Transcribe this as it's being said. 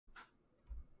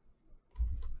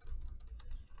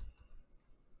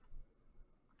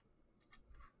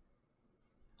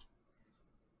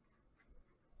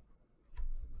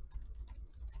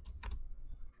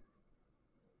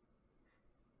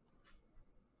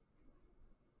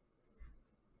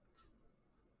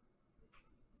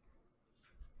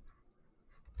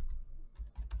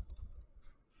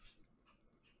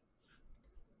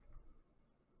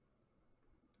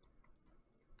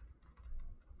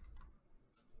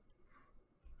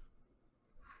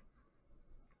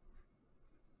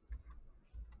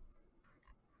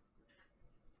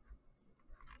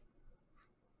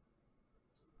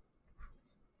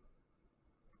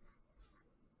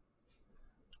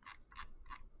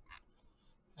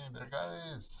there,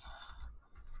 guys.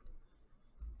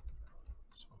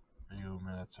 So a few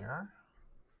minutes here.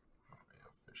 We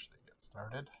officially get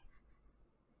started.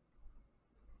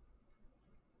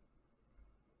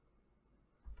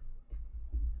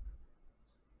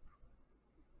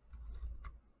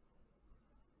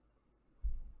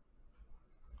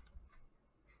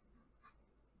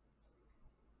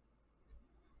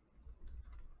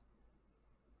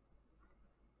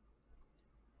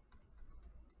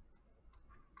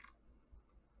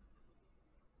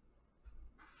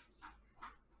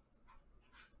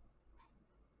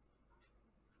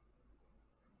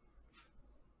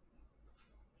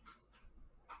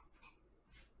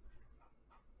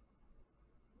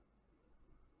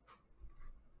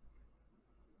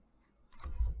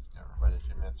 Just give everybody a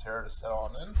few minutes here to settle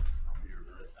on in. I'll be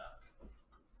right back.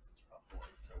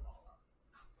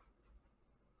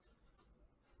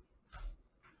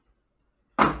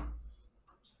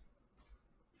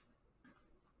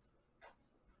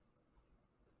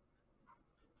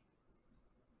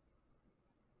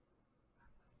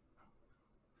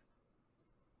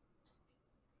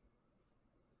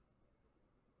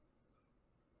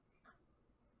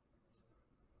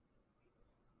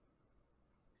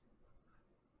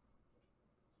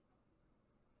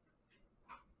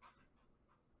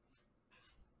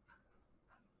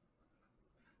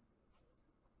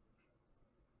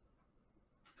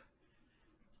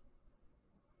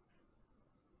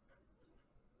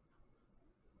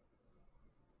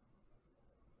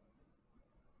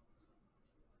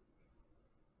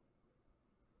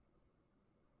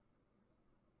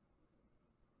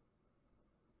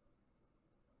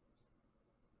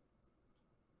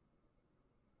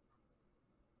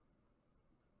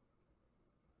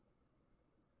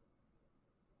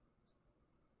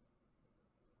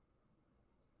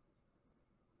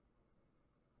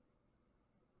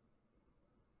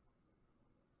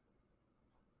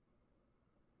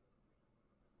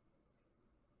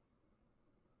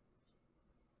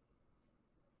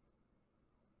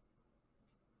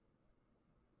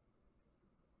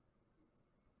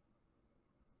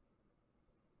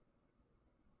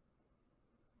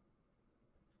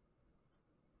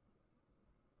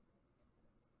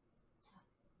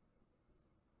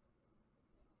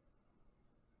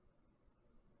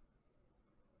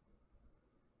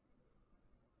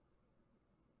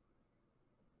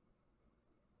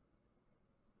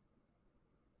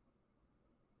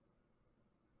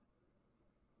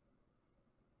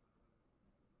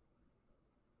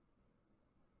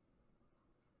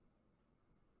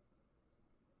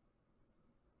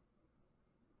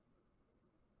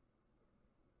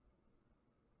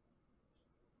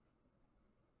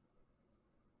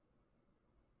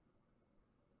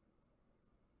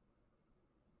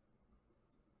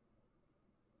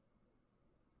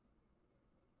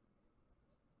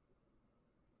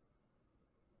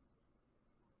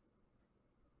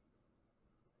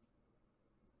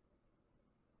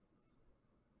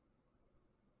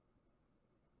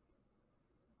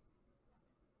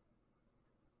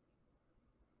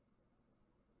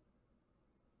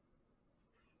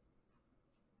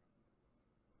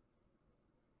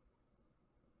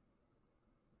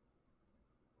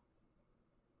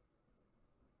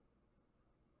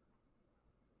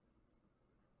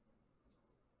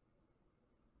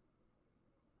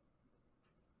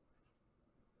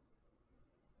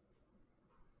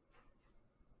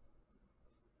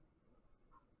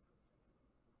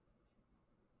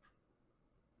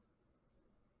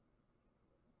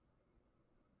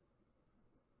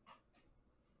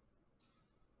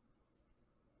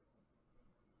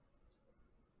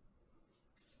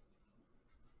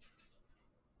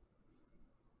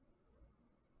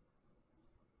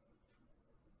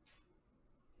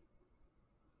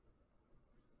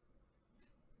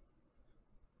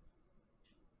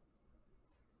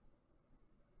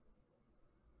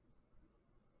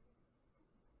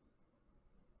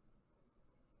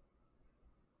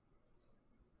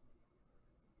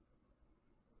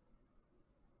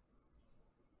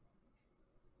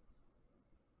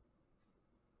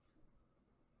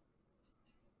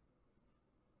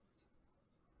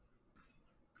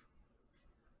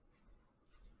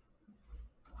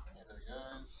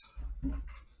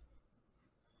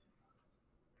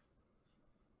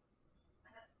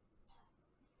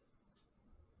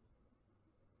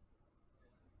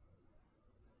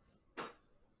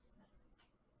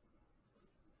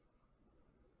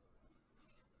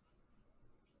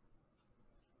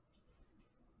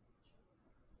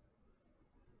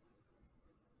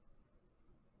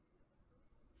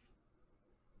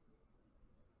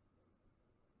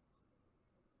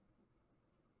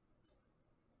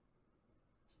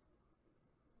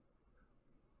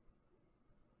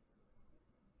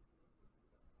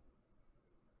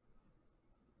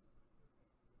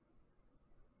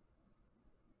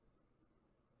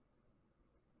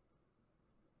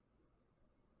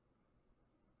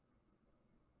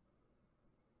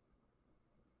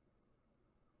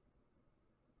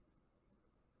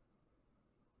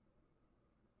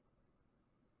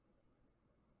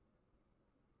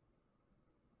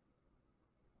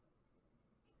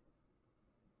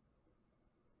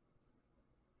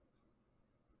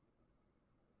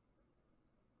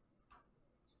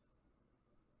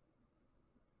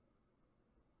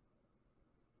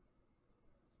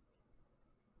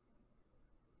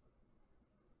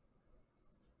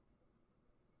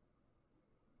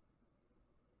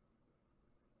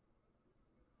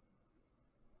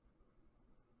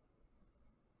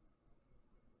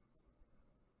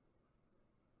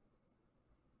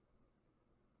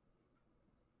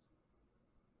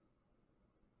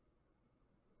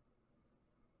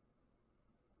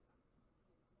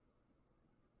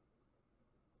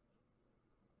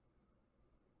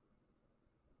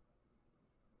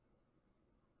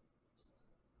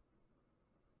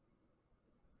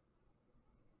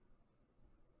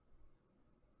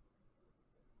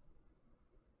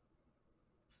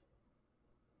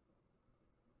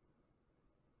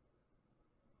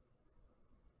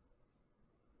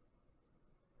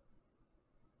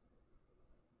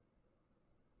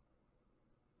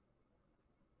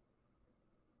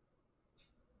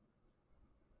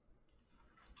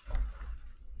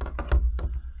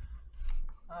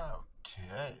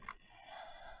 Okay.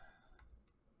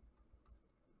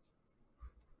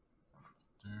 Let's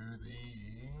do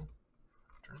the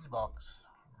jersey box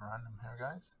random here,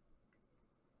 guys.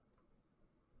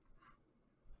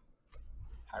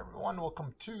 Hi everyone,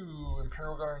 welcome to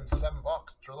Imperial Garden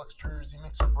 7-box Deluxe Jersey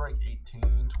Mixer Break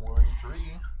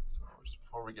 1823. So just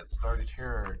before we get started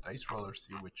here, dice roller,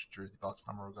 see which jersey box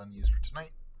number we're going to use for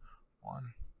tonight.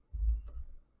 1,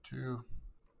 2,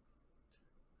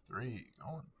 3.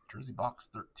 Oh, jersey box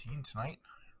 13 tonight.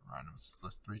 Randoms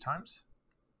list 3 times.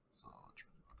 So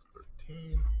jersey box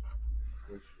 13,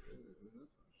 which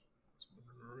is this one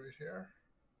right here.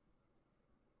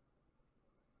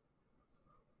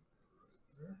 That's that one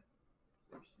right there.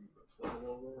 Let's move that 12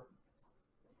 over.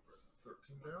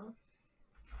 13 down.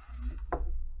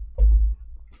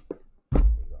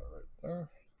 Put that right there.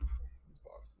 These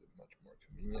boxes are much more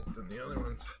convenient than the other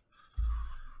ones.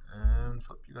 And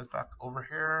flip you guys back over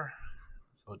here.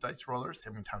 So dice rollers,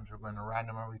 how many times we're going to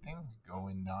random everything? We go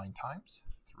in 9 times,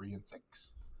 3 and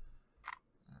 6.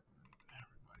 And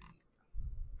everybody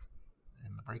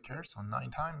in the break here, so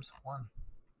 9 times. 1,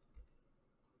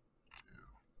 2,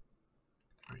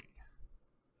 3,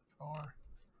 4,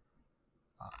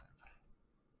 5,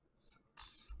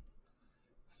 6,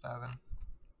 7,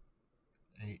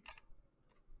 8,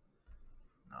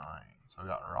 9. So we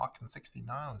got Rockin'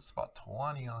 69 with spot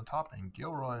 20 on the top, and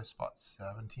Gilroy spot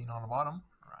 17 on the bottom.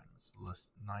 Randoms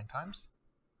list 9 times.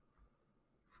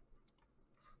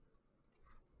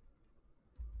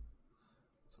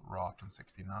 So Rockin'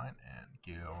 69 and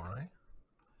Gilroy.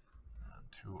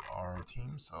 And 2 are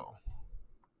teams, so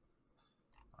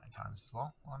 9 times as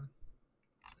well. 1,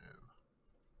 2,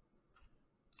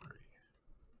 3,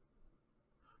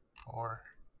 4,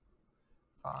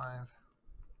 5,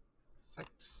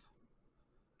 6,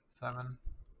 7,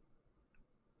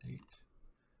 8,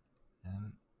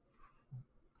 and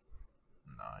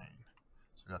 9.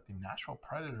 So we got the Nashville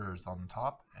Predators on the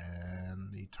top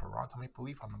and the Toronto Maple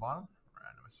Leaf on the bottom.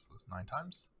 Randomized list 9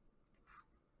 times.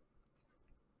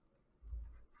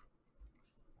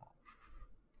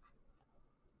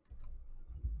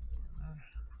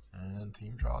 And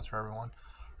team draws for everyone.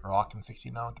 Rockin'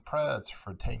 69 with the Preds,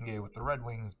 Fratenge with the Red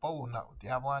Wings, Bolo Nut with the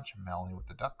Avalanche, Melanie with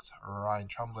the Ducks, Ryan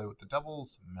Tremblay with the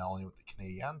Devils, Melanie with the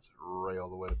Canadiens, Ray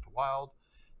all the way with the Wild,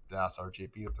 Das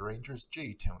RJB with the Rangers,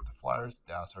 J-Tim with the Flyers,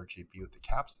 Das RJB with the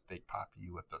Caps, Big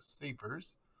Papi with the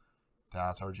Sabres,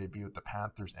 Das RJB with the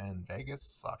Panthers and Vegas,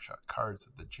 Slapshot Cards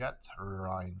with the Jets,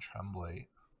 Ryan Tremblay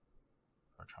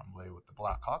with the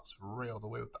Blackhawks, Ray all the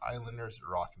way with the Islanders,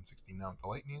 Rockin' 69 with the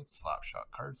Lightning, Slapshot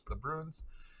Cards with the Bruins,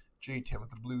 J-Tim with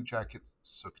the Blue Jackets,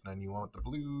 Sook 91 with the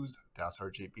Blues, Das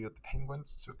RJB with the Penguins,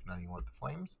 Sook 91 with the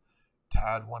Flames,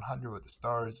 Tad 100 with the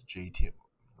Stars, J-Tim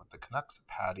with the Canucks,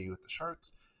 Patty with the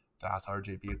Sharks, Das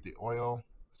RJB with the Oil,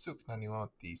 Sook 91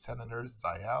 with the Senators,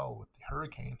 Zayal with the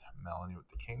Hurricane, Melanie with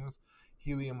the Kings,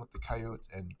 Helium with the Coyotes,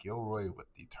 and Gilroy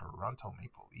with the Toronto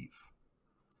Maple Leaf.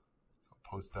 So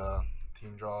post the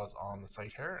team draws on the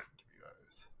site here and give you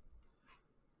guys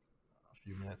a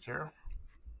few minutes here.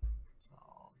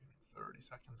 30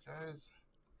 seconds, guys.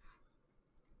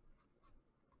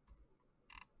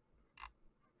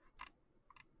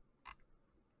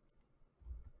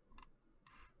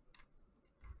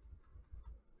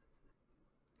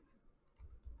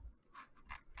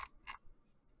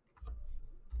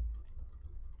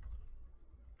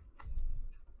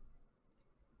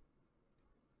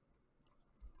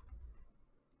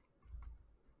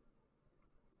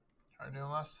 Are you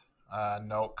doing less?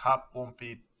 No, Cup won't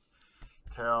be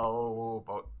till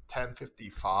about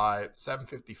 10:55,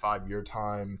 7:55 your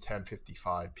time,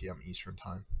 10:55 p.m. Eastern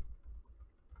time.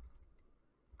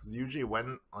 Because usually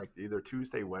when like either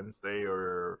Tuesday, Wednesday,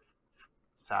 or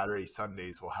Saturday,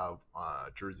 Sundays we'll have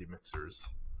jersey mixers.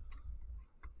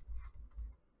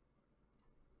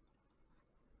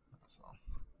 So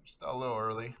just a little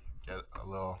early, get a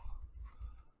little,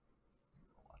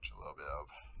 watch a little bit of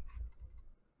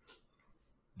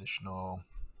additional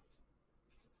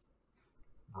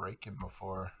break-in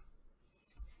before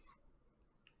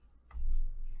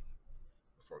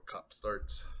Cup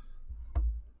starts.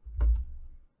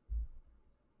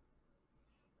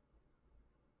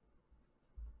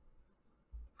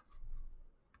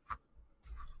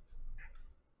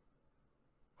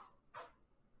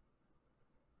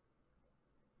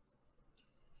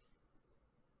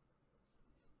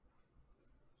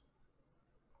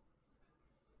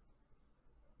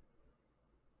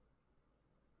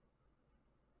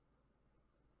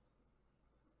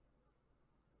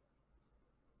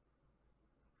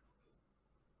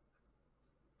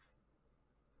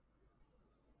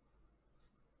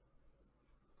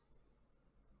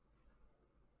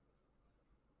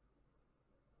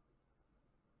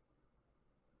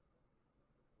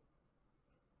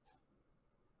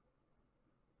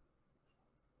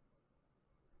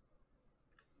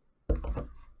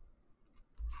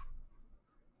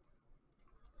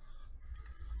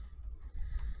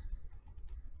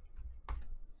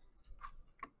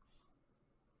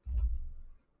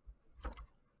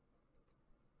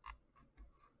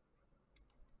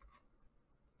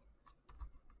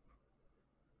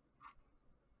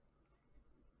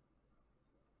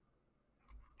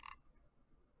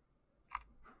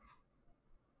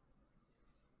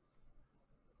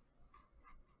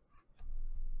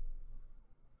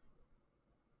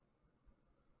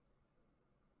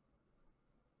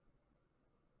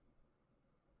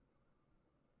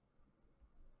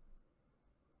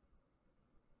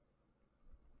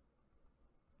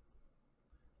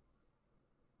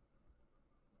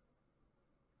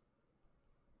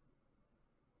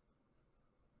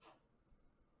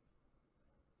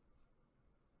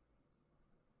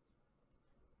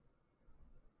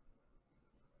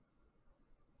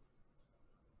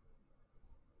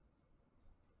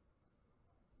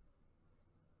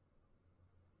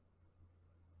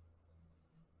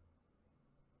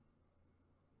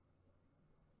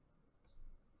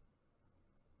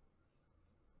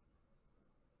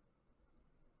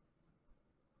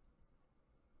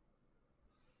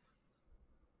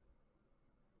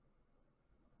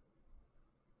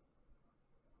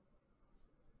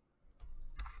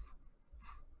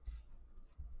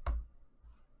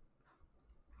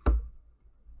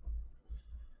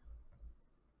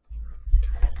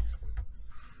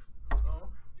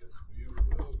 We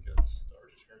will get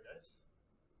started here, guys.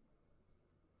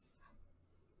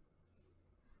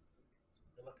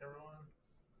 Good luck, everyone.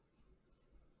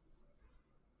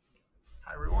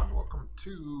 Hi, everyone. Welcome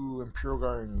to Imperial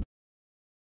Garden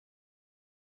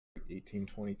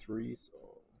 1823. So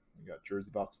we got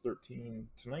Jersey Box 13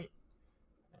 tonight.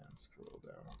 And scroll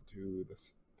down to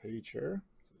this page here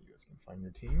so you guys can find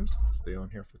your teams. We'll stay on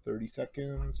here for 30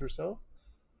 seconds or so.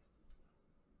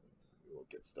 We will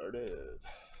get started.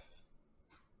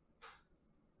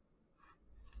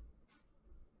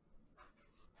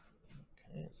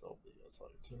 Okay, so you guys saw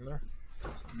your team there.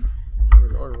 So, here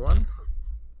we go, everyone.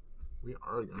 We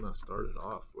are going to start it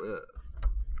off with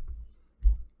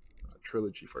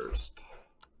Trilogy first.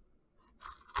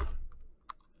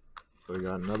 So we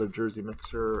got another jersey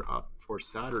mixer up for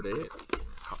Saturday. A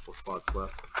couple spots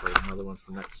left for another one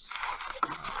for next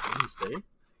Wednesday.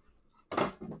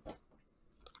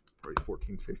 Probably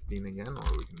 14-15 again,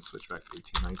 or we can switch back to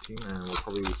 18-19, and we'll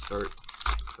probably start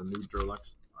the new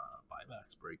Durlex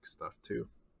buybacks break stuff too.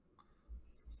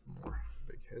 Some more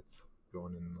big hits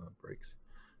going in the breaks.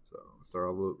 So let's start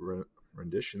off with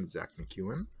rendition Zach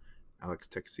McEwen, Alex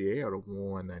Texier out of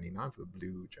 199 for the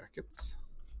Blue Jackets.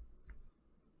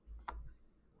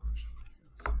 Let's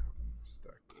see how I'm gonna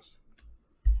stack this.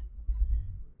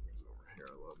 It's over here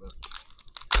a little bit.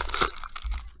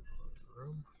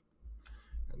 Room.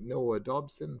 And Noah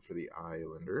Dobson for the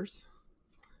Islanders,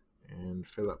 and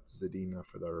Philip Zadina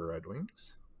for the Red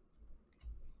Wings.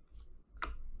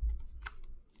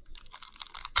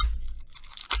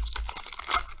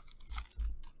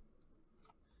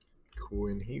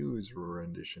 Quinn Hughes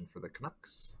rendition for the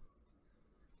Canucks,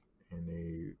 and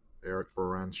a Eric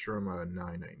Baranstrom at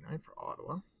 $9.99 for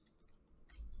Ottawa.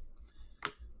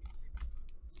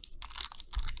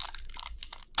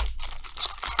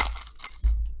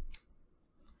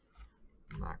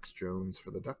 Max Jones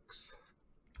for the Ducks,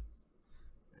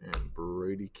 and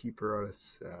Brady Keeper out of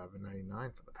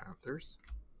 $7.99 for the Panthers.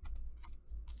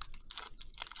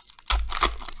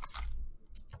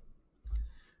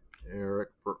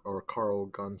 Carl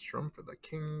Gunstrom for the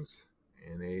Kings,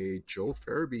 and a Joe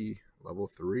Farabee level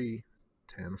 3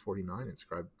 1049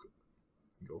 inscribed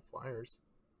Go Flyers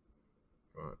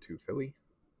to Philly.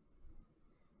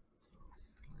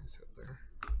 So nice hit there.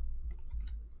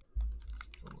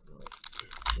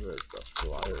 Look at stuff.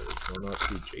 Flyers going up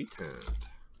to J-Tent.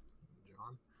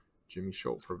 Jimmy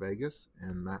Schultz for Vegas,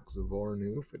 and Max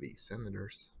Zavornu for the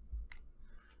Senators.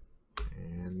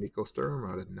 And Nico Sturm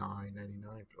out at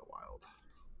 $9.99 for the Wild.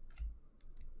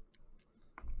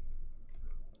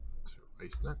 To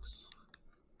Ice next.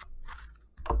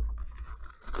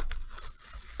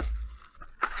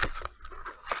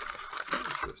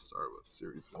 Let's start with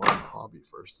Series 1 Hobby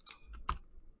first.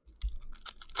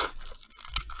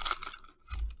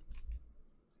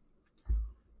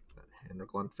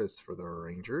 Henrik Lundqvist for the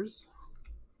Rangers.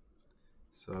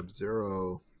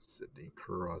 Sub-Zero Sidney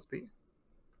Crosby.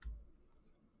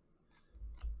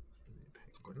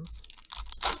 Penguins.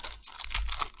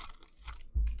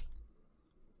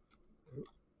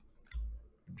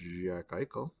 Jack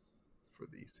Eichel for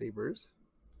the Sabres.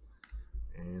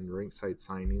 And rinkside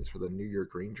signings for the New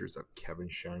York Rangers of Kevin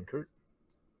Shankert.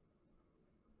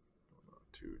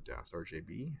 To to Das RJB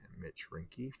and Mitch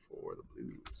Rinke for the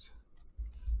Blues.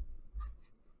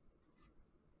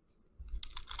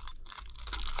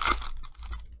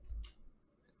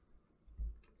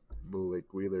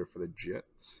 Blake Wheeler for the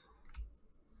Jets.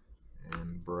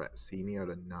 And Brett Sini out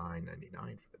of $9.99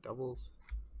 for the Devils.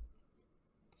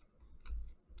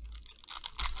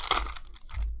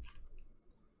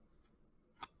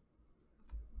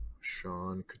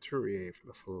 Sean Couturier for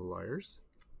the Flyers.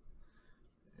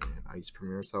 And Ice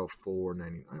Premier Cell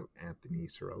 $4.99 Anthony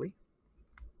Cirelli.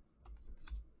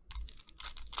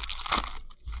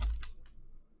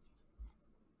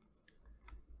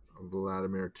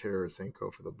 Vladimir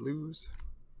Tarasenko for the Blues.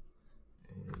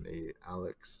 And a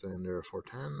Alexander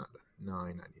Fortin at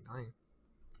 $9.99.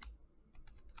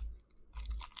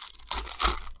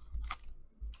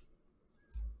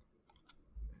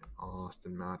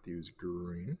 Austin Matthews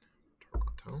Green,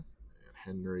 Toronto. And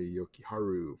Henry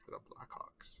Yokiharu for the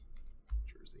Blackhawks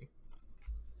jersey.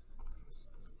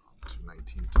 Up to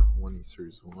 1920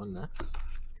 Series 1 next.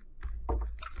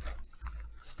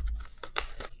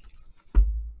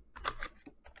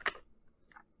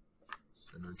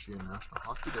 Synergy and National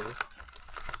Hockey Day.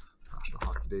 National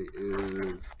Hockey Day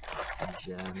is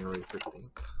January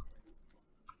 15th.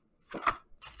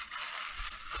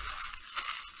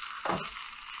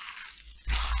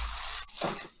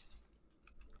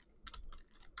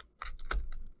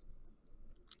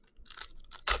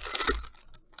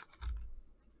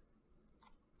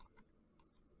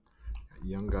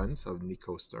 Young Guns of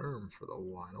Nico Sturm for the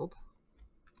Wild.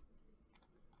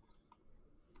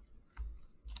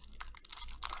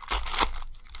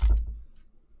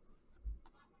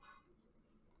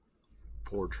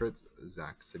 Portrait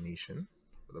Zach Senyshyn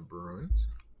for the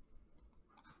Bruins.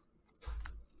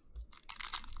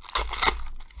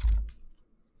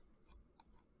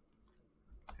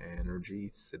 Energy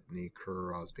Sidney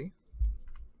Crosby.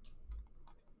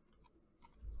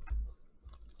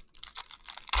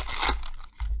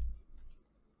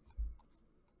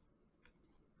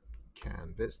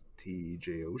 Canvas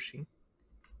TJ Oshie.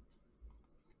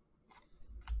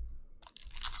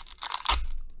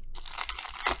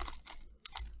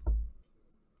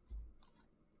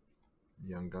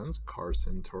 Young Guns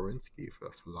Carson Torinsky for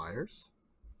the Flyers.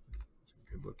 It's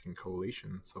a good looking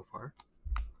collation so far.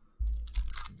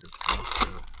 Fingers crossed,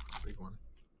 a big one.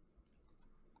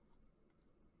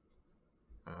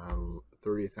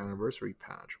 30th anniversary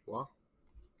patch. Blah.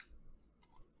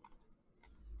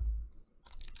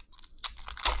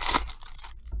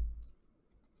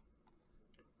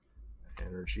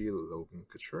 Energy Logan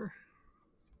Couture.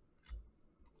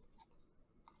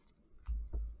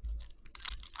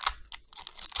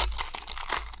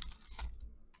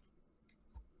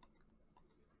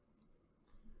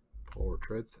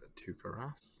 Portraits Tuukka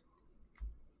Rask.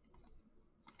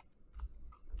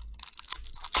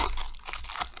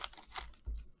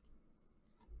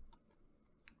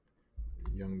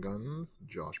 Young Guns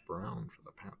Josh Brown for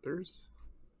the Panthers.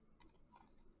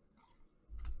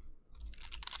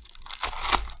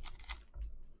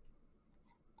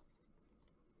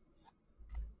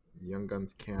 Young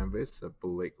Guns Canvas of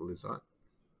Blake Lizotte.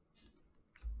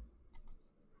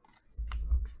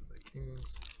 For the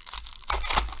Kings.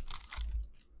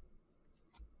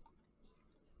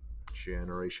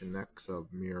 Generation X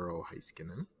of Miro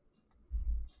Heiskanen.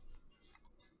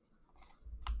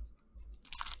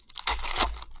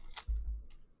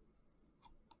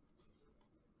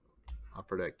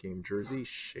 Upper Deck Game Jersey,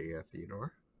 Shea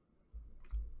Theodore.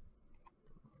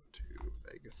 To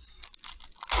Vegas.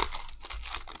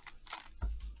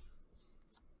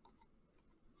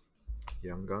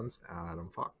 Young Guns, Adam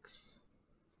Fox.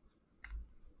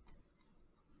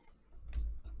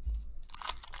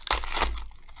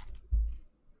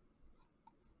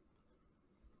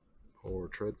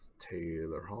 Portraits,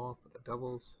 Taylor Hall for the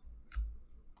Devils.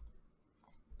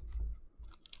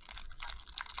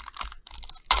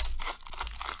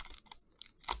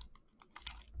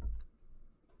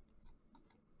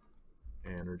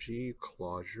 Energy,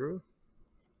 Closure.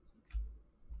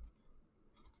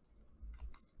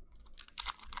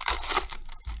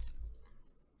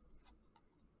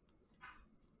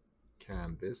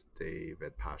 Canvas,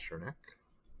 David Pasternak.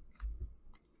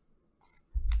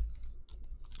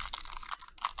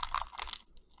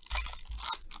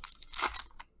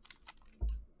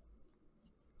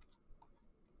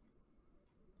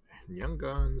 And Young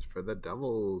Guns for the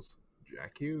Devils,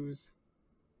 Jack Hughes.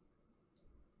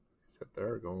 Set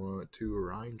there, going to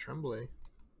Ryan Tremblay.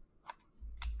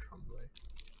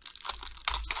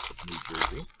 New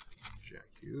Jersey, Jack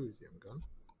Hughes, Young Gun.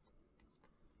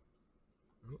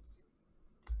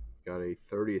 Got a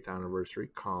 30th anniversary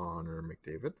Connor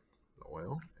McDavid, the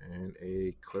oil, and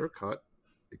a clear cut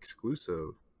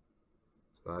exclusive.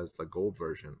 So that is the gold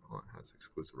version. Oh, it has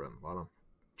exclusive right on the bottom.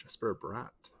 Jesper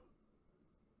Bratt.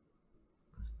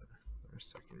 That's their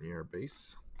second year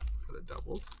base for the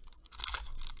Devils.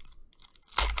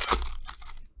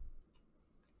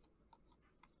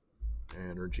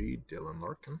 Energy, Dylan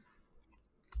Larkin.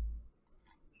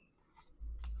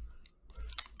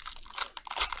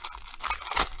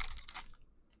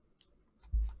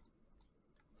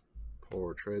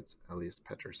 Portraits, Elias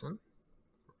Pettersson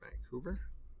for Vancouver.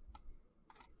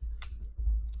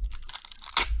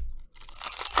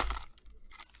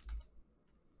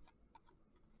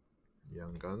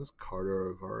 Young Guns,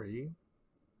 Carter Varhi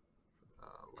for the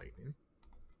Lightning.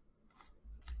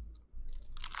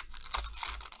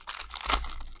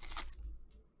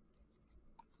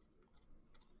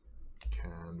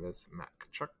 Canvas, Matt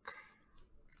Kachuk.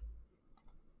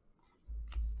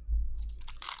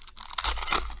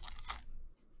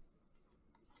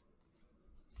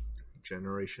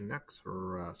 Generation X,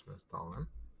 Rasmus Dahlin.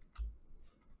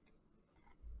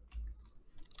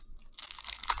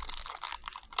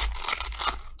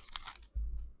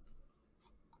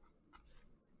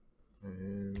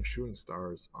 And Shooting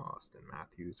Stars, Austin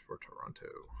Matthews for Toronto.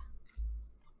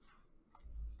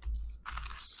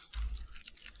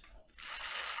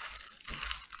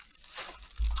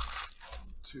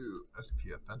 To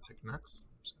SP Authentic next.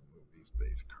 I'm just going to move these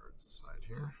base cards aside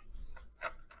here.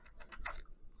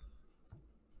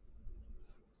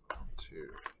 To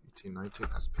 1819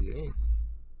 SPA.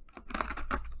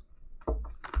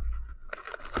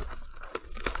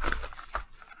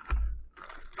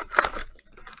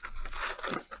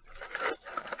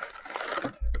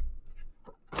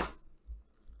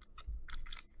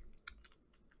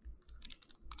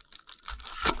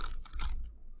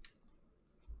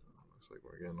 Looks like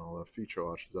we're getting all the feature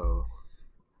watches out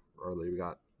early. We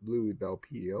got Louis Bell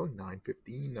PO,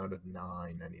 915 out of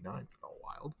 999 for the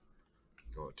Wild.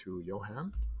 Go to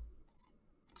Johan.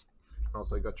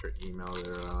 Also, I got your email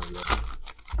there, Johan.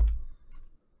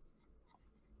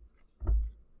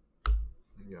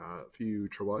 Got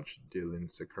Future Watch, Dylan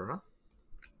Sakura.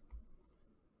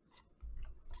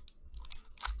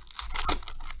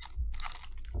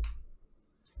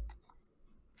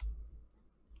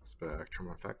 Spectrum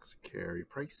Effects, Carey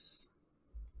Price.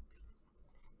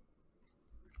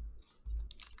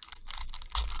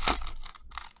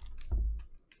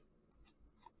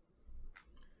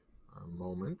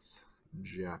 Moments,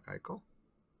 Jack Eichel.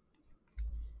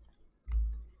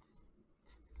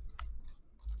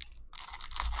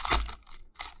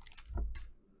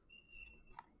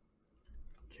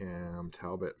 Cam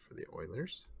Talbot for the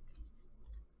Oilers.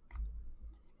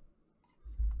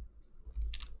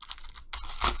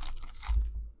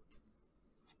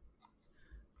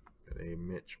 Got a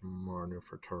Mitch Marner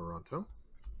for Toronto.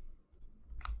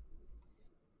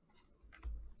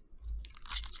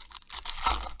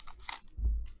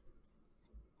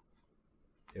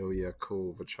 Ilya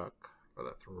Kovalchuk for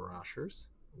the Thrashers,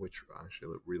 which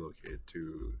actually relocated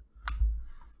to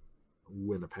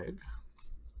Winnipeg.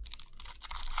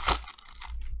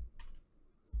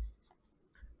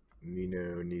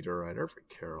 Nino Niederreiter for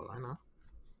Carolina.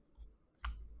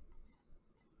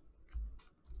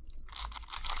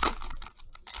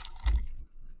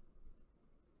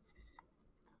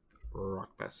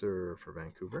 Brock Besser for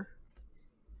Vancouver.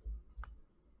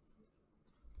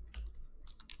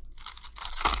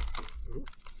 Ooh.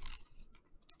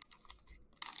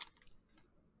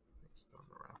 Still on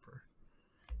the wrapper.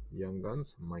 Young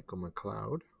Guns, Michael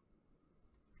McLeod.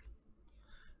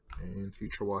 And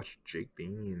Future Watch, Jake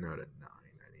Bean out at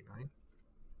 $9.99.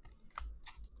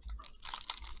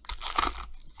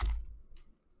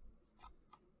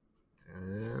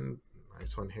 And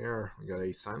nice one here. We got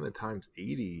a Sign the Times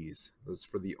 80s. This is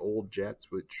for the old Jets,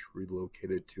 which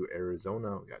relocated to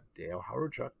Arizona. We got Dale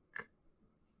Hawerchuk.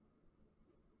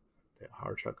 Dale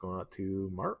Hawerchuk going out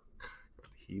to Mark. Got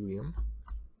Helium,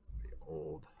 the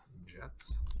old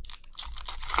Jets.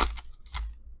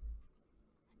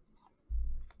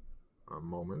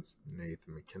 Moments,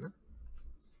 Nathan McKinnon.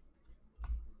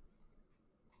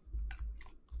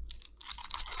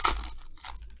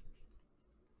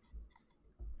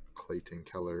 Clayton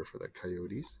Keller for the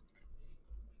Coyotes.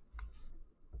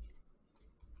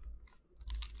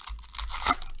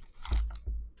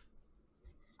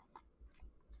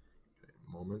 Okay,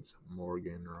 Moments,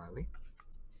 Morgan Riley.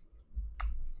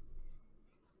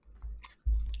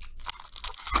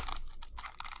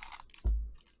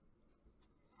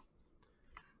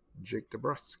 Jake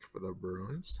DeBrusk for the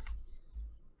Bruins.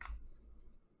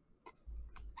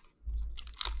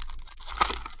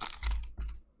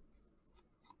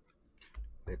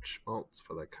 Nick Schmaltz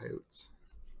for the Coyotes.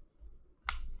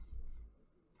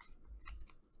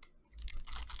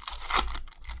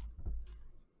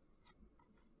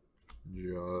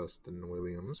 Justin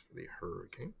Williams for the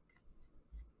Hurricane.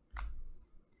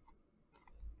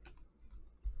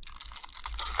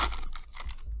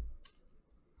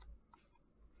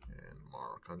 And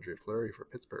Marc-Andre Fleury for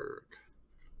Pittsburgh.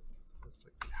 Looks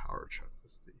like the Howard Chuck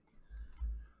was the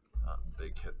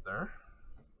big hit there.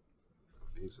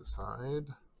 These aside.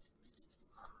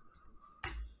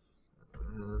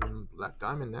 And Black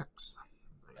Diamond next.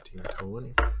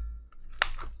 1920.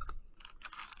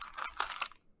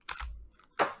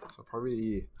 So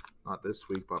probably not this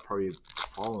week, but probably the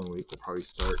following week we'll probably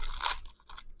start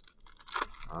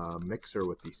mixer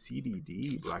with the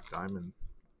CDD Black Diamond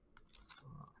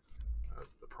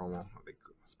as the promo. I think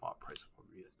the spot price will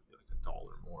probably be like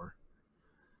 $1 more.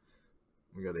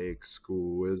 We got a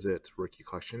exquisite rookie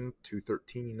collection,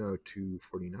 213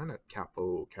 249 at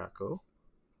Capo Caco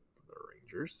for the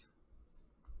Rangers.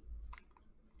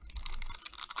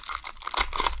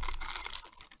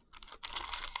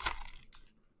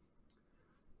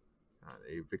 Got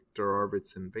a Victor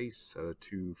Arvidsson base at a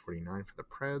 249 for the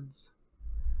Preds.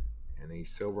 And a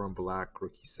silver and black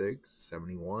rookie sig,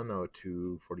 71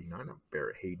 249 of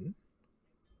Barrett Hayden.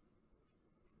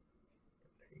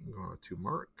 Going to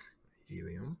Mark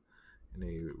Helium. And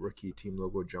a rookie team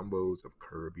logo jumbos of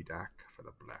Kirby Dack for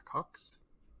the Blackhawks.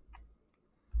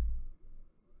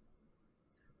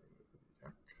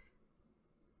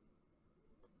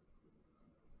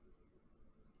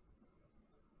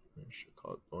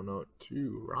 Chicago going out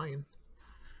to Ryan.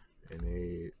 And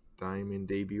a Diamond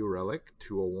debut relic,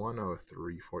 201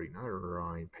 349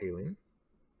 Ryan Palin.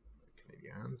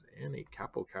 Canadians. And a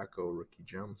Capo Caco rookie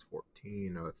gems,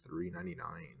 14 399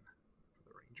 for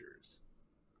the Rangers.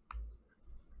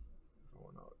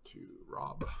 Going out to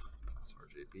Rob. That's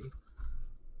RJB.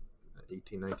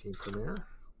 18-19 premiere.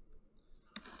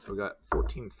 So we got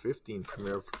 14-15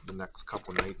 premiere for the next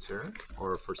couple nights here,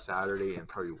 or for Saturday and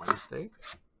probably Wednesday.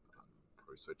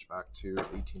 Probably switch back to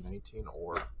 18-19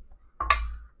 or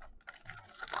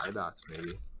buybacks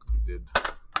maybe. We did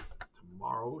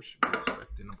tomorrow. Should be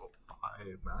expecting about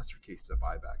 5 master cases of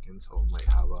buyback in, so we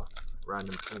might have a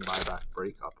random team buyback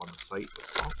break up on the site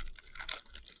as well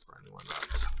for anyone that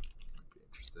might be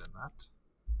interested in that.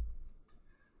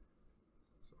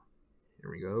 So here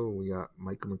we go. We got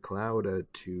Michael McLeod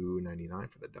at 299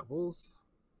 for the Devils.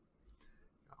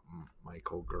 Got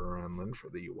Michael Granlund for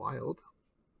the Wild.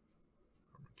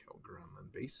 Michael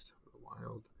Granlund base for the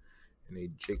Wild. And a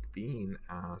Jake Bean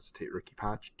State rookie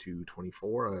patch,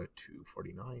 224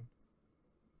 249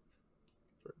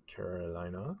 for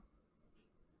Carolina.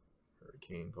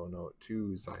 Hurricane going out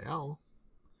to Zael.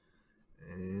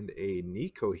 And a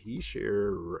Nico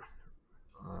Hischier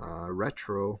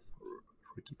retro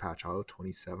rookie patch auto,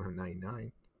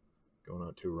 27.99 going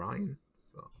out to Ryan.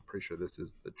 So I'm pretty sure this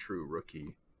is the true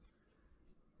rookie.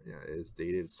 Yeah, it is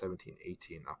dated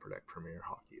 17-18 Upper Deck Premier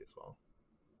Hockey as well.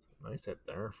 So nice hit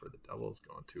there for the Devils,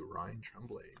 going to Ryan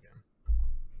Tremblay again.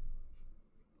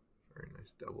 Very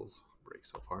nice Devils break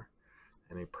so far.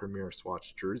 And a Premier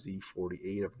Swatch jersey,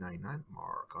 48 of 99,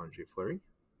 Marc-Andre Fleury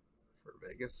for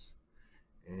Vegas.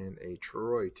 And a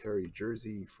Troy Terry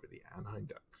jersey for the Anaheim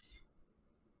Ducks.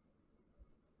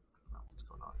 That one's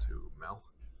going on to Mel.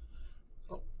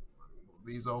 So move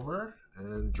these over.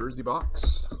 And jersey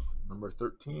box number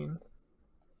 13.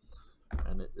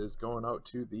 And it is going out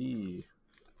to the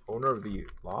owner of the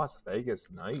Las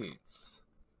Vegas Knights.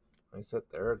 Nice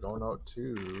hit there. Going out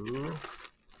to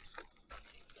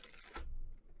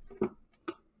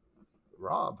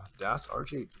Rob, Das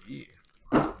RJB.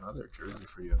 Another jersey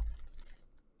for you.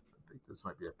 I think this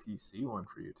might be a PC one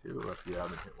for you too, if you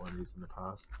haven't hit one of these in the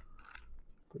past.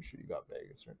 Pretty sure you got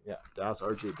Vegas, right? Yeah, Das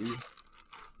RJB.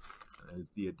 And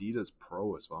is the Adidas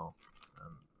Pro as well.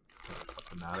 And it's kind of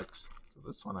thematics. So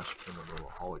this one actually came with a little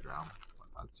hologram. But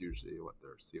that's usually what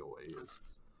their COA is.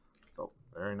 So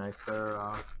very nice there,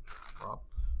 Rob.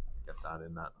 Get that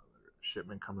in that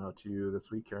shipment coming out to you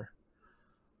this week here.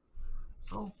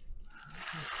 So that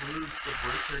concludes the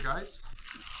break here, guys.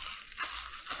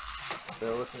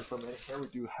 Bear with me for a minute here. We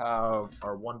do have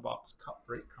our one box cup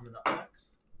break coming up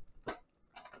next. So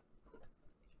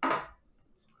I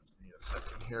just need a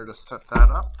second here to set that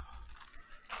up.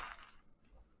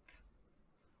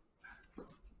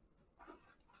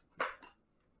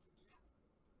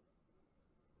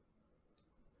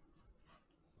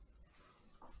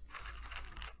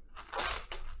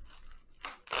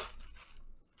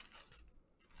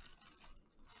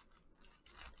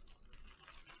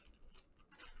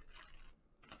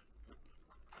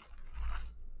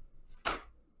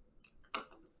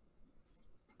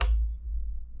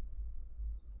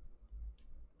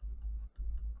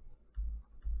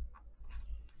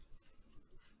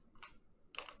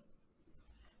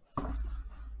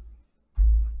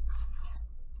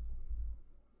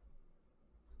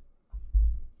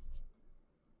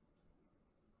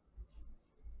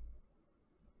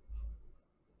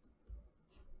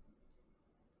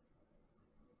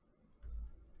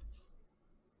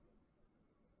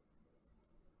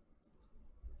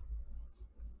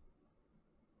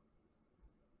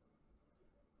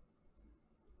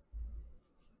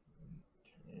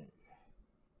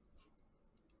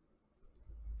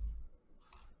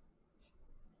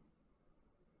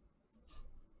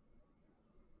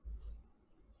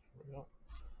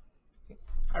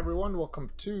 everyone,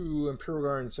 welcome to Imperial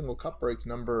Garden Single Cup break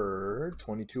number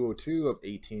 2202 of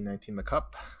 1819 the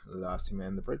Cup. Last team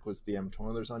in the break was the Edmonton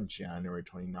Oilers on January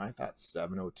 29th at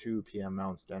 7:02 p.m.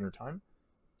 Mountain Standard Time.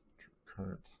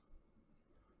 Current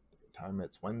time,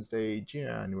 it's Wednesday,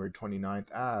 January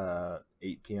 29th at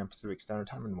 8 p.m. Pacific Standard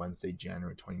Time, and Wednesday,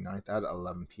 January 29th at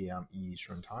 11 p.m.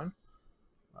 Eastern Time.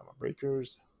 Live on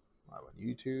Breakers, live on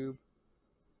YouTube.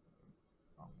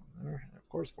 There. And of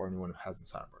course, for anyone who hasn't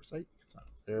signed up our site, you can sign up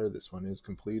there. This one is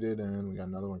completed, and we got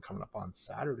another one coming up on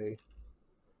Saturday.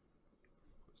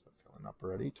 Is that filling up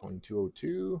already?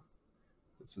 2202.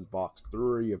 This is box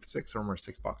 3 of 6, or more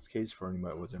 6-box case for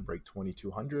anyone that was in break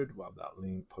 2200. We'll have that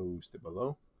link posted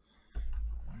below. And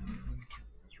turn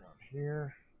this around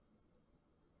here.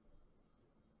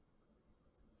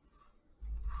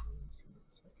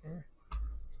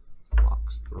 So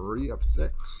box 3 of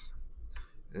 6.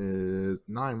 Is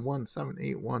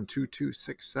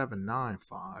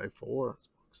 91781226795. It's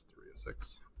box 3 of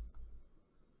 6.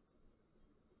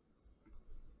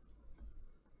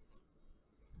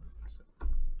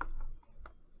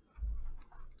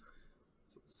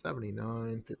 So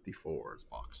 7954 is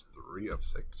box 3 of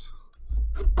 6.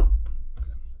 Good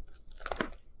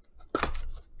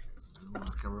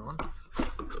luck, everyone.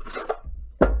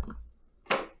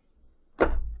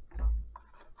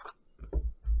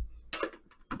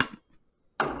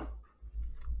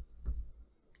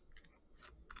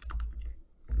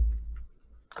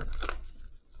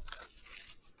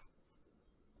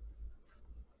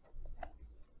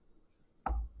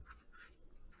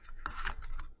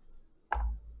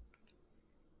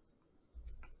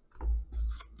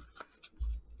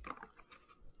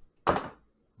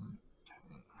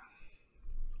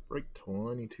 Break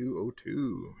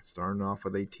 2202. Starting off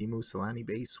with a Timo Solani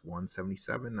base,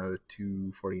 177 out of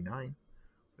 249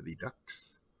 for the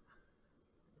Ducks.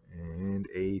 And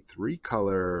a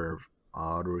 3-color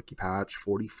rookie patch,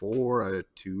 44 out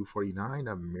of 249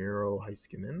 of Miro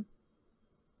Heiskanen.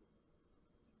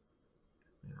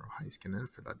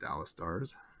 For the Dallas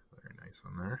Stars. Very nice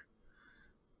one there.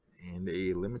 And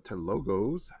a limited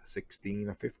logos, 16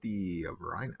 of 50 of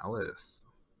Ryan Ellis.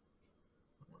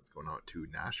 Going out to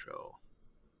Nashville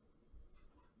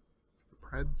for the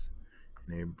Preds.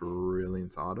 And a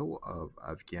brilliance auto of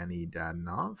Evgeny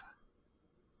Dadonov,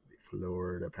 the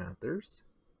Florida Panthers.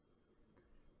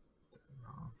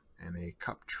 And a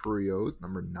Cup Trios,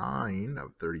 number 9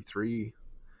 of 33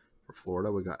 for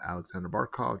Florida. We got Alexander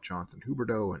Barkov, Jonathan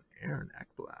Huberdeau, and Aaron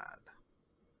Ekblad.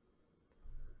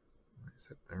 Nice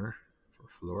hit there for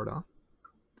Florida.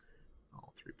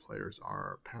 All 3 players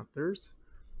are Panthers.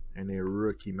 And a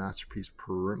rookie masterpiece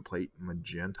print plate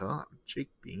magenta,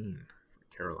 Jake Bean for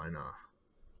Carolina.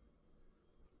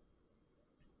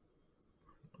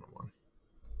 101.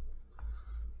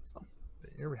 So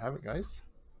there we have it, guys.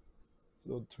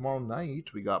 So tomorrow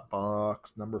night we got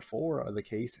box number 4 of the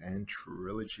case and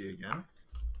Trilogy again.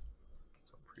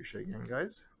 So appreciate it again,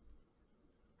 guys.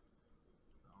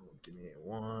 Give me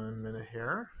 1 minute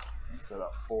here. Set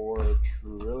up for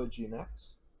Trilogy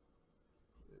next.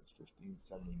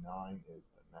 1579 is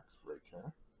the next break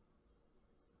here.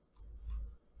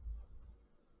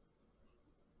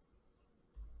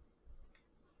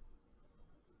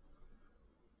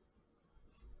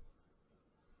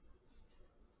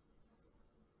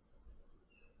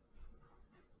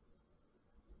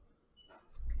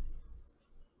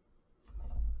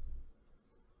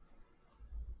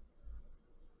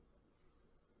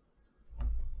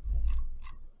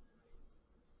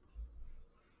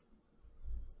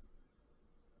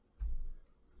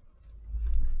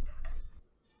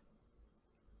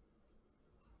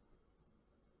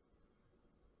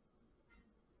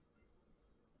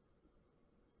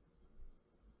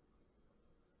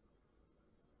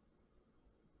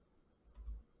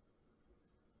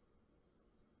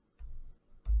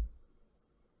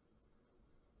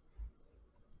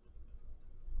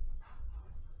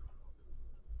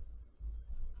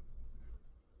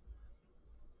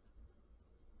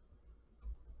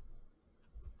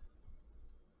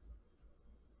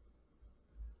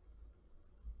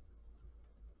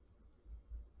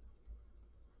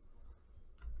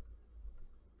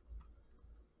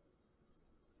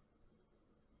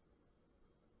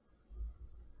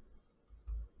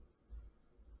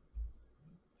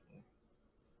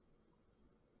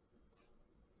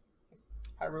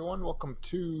 Hi everyone, welcome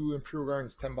to Imperial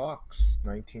Gardens 10 box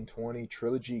 1920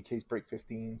 Trilogy case break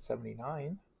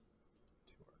 1579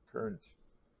 to our current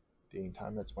dating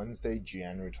time. That's Wednesday,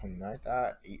 January 29th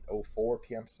at 8:04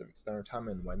 p.m. Pacific Standard Time,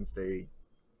 and Wednesday,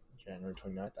 January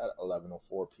 29th at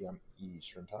 11:04 p.m.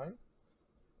 Eastern Time.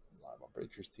 Live on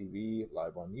Breakers TV,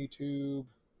 live on YouTube.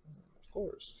 And of Of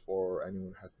course, for anyone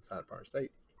who hasn't signed up on our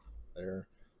site, there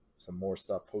some more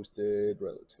stuff posted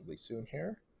relatively soon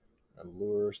here. A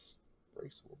lure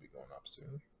brace will be going up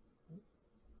soon.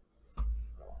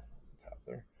 Tap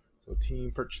there. So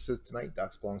team purchases tonight.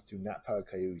 Ducks belongs to Napa,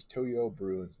 Coyotes Toyo,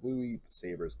 Bruins Louie,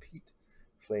 Sabres Pete,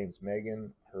 Flames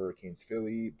Megan, Hurricanes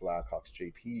Philly, Blackhawks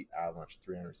JP, Avalanche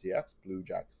 300CX, Blue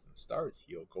Jackets and Stars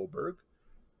Heel Goldberg,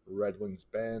 Red Wings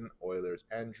Ben, Oilers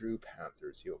Andrew,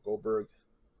 Panthers Heel Goldberg,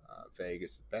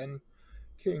 Vegas Ben,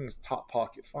 Kings Top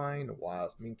Pocket Fine,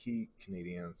 Wilds Minky,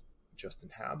 Canadians Justin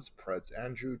Habs, Preds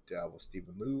Andrew, Devils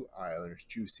Stephen Lou, Islanders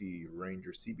Juicy,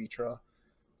 Rangers Cbitra,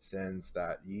 Sends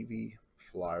That Yevie,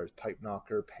 Flyers Pipe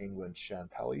Knocker, Penguins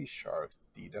Champelli, Sharks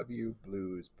DW,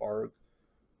 Blues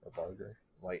Barger,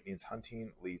 Lightning's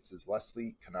Hunting, Leafs is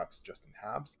Leslie, Canucks Justin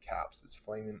Habs, Caps is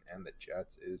Flamin', and the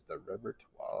Jets is the River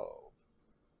 12.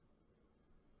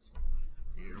 So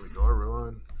here we go,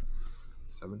 everyone.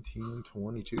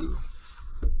 1722.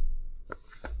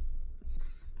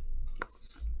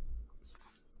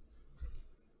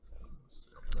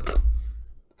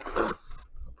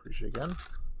 Appreciate again.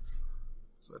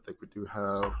 So I think we do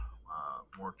have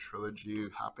more Trilogy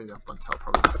happening up until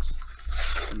probably next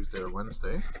Tuesday or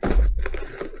Wednesday.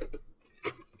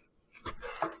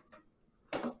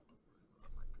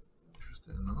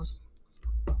 Interested in those.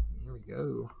 Here we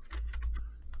go.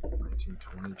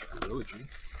 1920 Trilogy.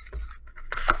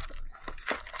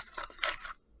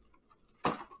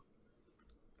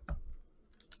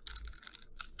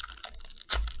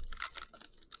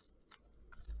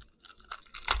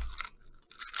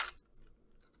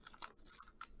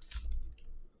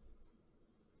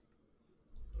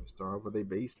 Start off with a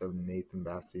base of Nathan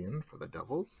Bastian for the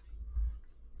Devils.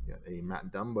 You got a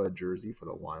Matt Dumba jersey for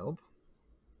the Wild.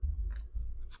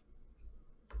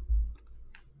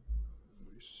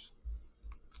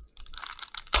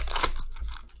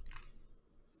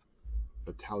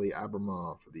 Vitaly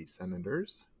Abramov for the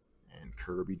Senators. And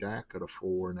Kirby Dack at a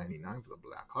 $4.99 for the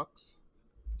Blackhawks.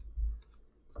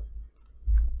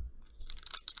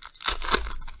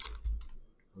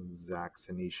 Zach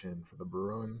Senyshyn for the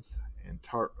Bruins, and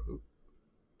Taru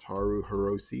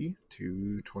Hirose,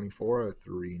 $2.24 at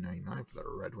 $3.99 for the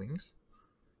Red Wings.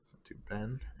 So to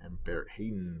Ben, and Barrett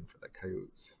Hayden for the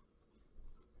Coyotes.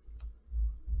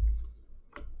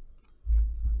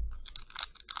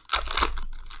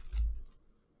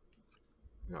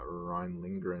 We got Ryan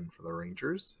Lindgren for the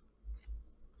Rangers,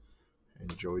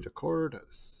 and Joey Decord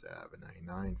at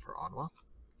 $7.99 for Ottawa.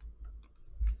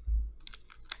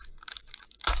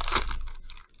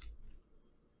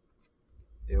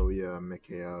 Ilya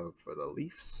Mikheyev for the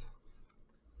Leafs,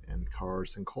 and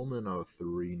Carson Coleman of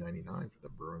 $3.99 for the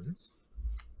Bruins.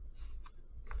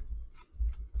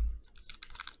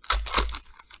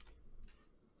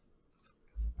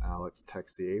 Alex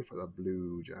Texier for the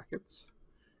Blue Jackets,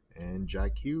 and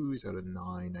Jack Hughes at a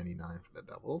 $9.99 for the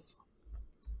Devils.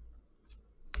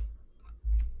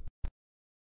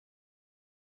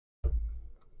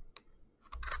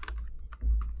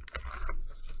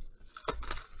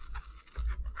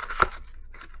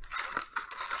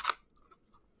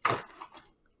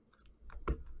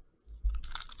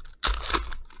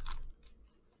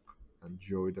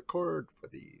 Joey Decord for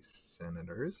the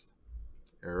Senators.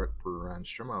 Eric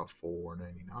Brandstrom of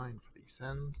 $4.99 for the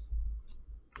Sens.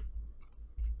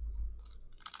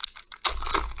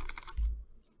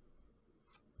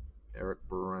 Eric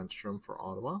Brandstrom for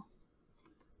Ottawa.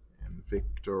 And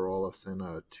Victor Olofsson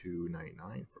at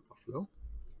 $2.99 for Buffalo.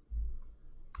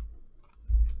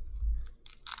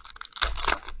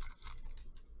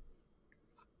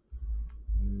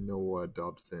 Noah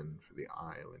Dobson for the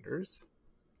Islanders.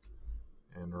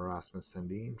 And Rasmus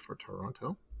Sandin for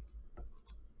Toronto.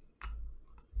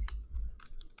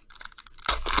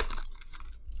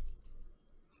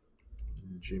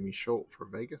 Jimmy Schultz for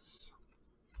Vegas.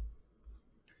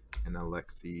 And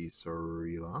Alexei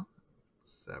Sorila,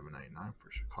 $7.99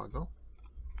 for Chicago.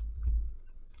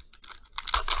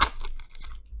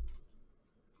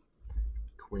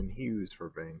 Quinn Hughes for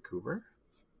Vancouver.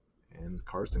 And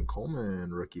Carson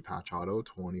Coleman, rookie patch auto,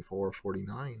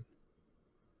 $24.49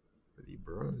 for the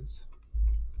Bruins.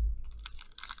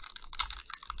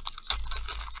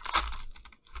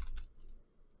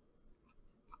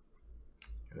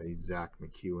 Got a Zach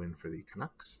McEwen for the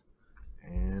Canucks.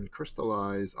 And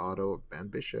crystallized auto of Ben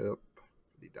Bishop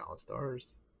for the Dallas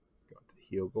Stars. Got to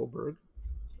Heel Goldberg.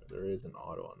 So there is an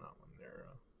auto on that one there,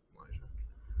 Elijah.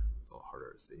 It's a little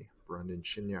harder to see. Brendan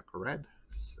Shignac red,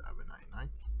 $7.99.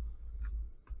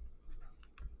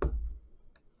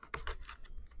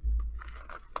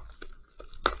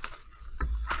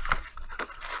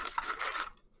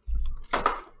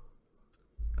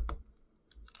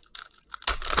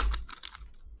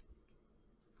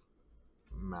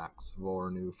 Max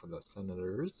Vornu for the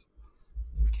Senators.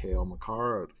 And Kale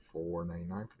McCarr at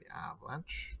 $4.99 for the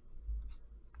Avalanche.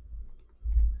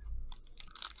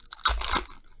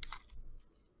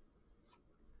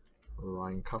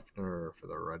 Ryan Kuffner for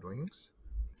the Red Wings.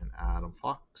 And Adam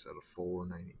Fox at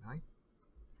 $4.99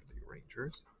 for the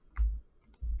Rangers.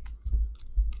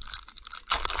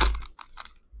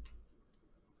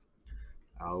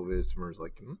 Alvis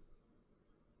Merzlikins.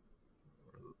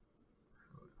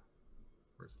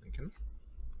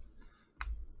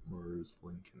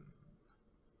 Merzlikins.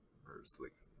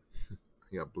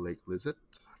 I got Blake Lizzett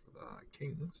for the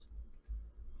Kings.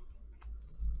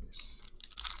 Nice.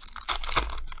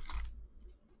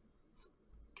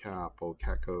 Capo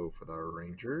Caco for the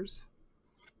Rangers.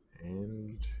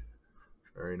 And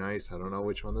very nice. I don't know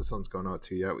which one this one's going out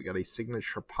to yet. We got a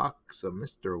signature pucks of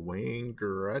Mr. Wayne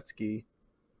Gretzky.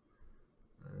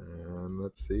 And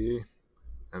let's see.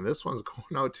 And this one's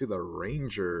going out to the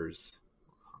Rangers.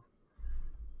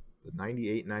 The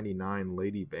 98-99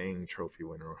 Lady Bang Trophy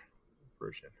winner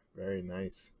version. Very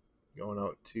nice. Going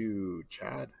out to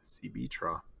Chad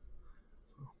Cibitra.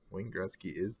 So Wayne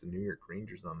Gretzky is the New York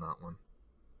Rangers on that one.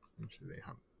 Actually, they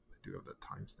do have the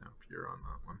timestamp here on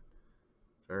that one.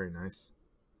 Very nice.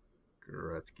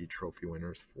 Gretzky Trophy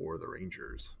winners for the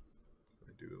Rangers.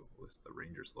 They do list the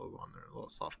Rangers logo on there. A little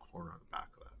soft corner on the back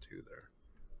of that too there.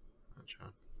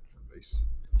 Chad, the base.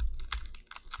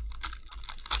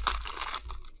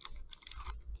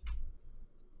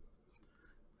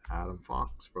 Adam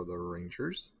Fox for the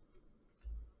Rangers.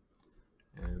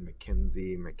 And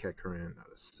Mackenzie McEachern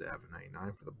at a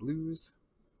 $7.99 for the Blues.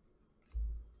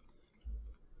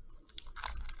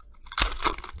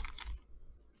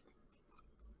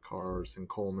 Carson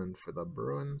Coleman for the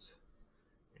Bruins.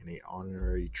 And a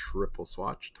honorary triple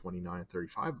swatch,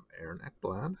 $29.35 of Aaron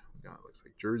Ekblad. We got, looks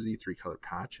like jersey, 3-color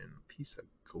patch, and a piece of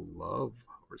glove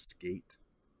or skate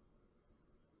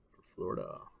for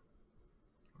Florida.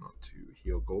 Going out to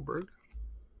Heel Goldberg.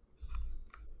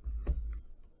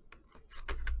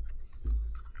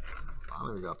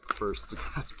 Finally, we got the first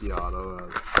Gretzky auto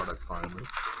product finally.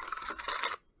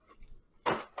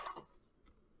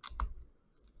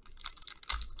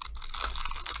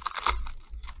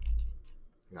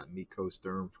 We got Nico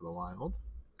Sturm for the Wild.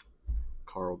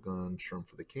 Carl Gunstrom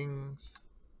for the Kings.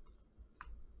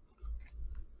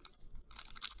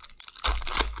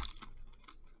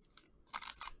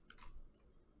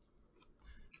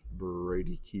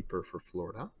 Brady Keeper for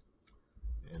Florida.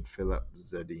 And Philip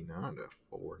Zadina at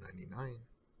 $4.99.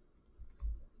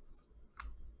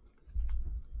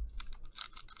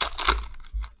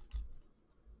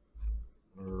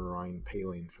 Ryan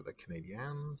Poehling for the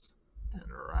Canadiens. And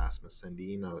Rasmus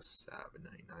Sandino,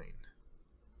 $7.99.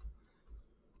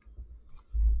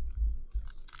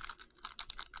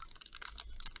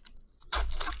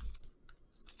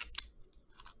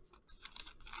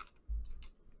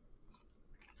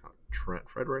 Trent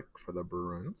Frederick for the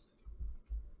Bruins.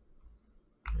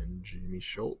 And Jimmy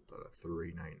Schultz at a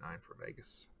 $3.99 for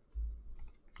Vegas.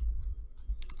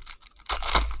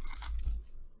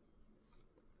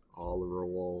 Oliver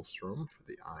Wahlstrom for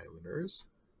the Islanders.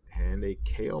 And a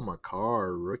Kale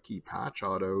McCarr rookie patch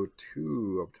auto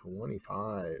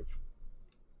 2/25.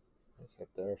 Nice hit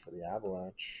there for the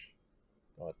Avalanche.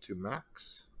 To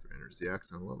Max. 300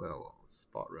 ZX and a little bit of a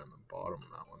spot around the bottom of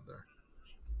that one there.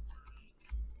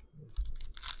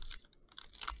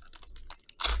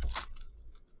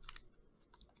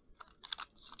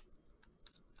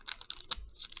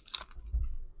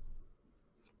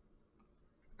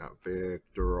 Got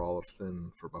Victor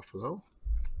Olofsson for Buffalo.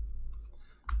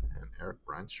 And Eric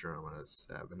Brandstrom at a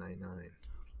 $7.99.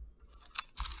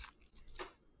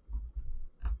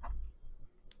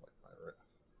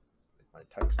 Like my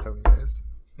text tone, guys.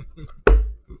 I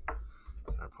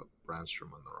put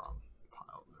Brandstrom on the wrong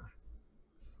pile there.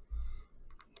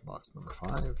 Box number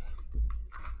 5.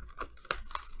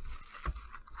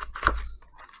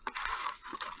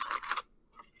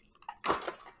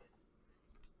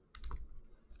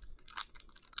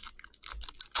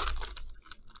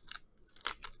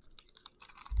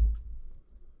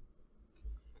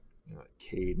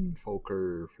 Caden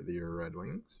Folker for the Red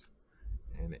Wings.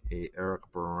 And a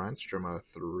Eric Brandstrom at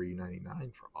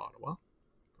 $3.99 for Ottawa.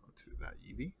 Go to that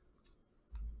Evie.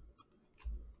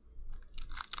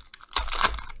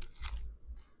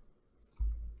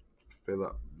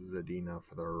 Philip Zadina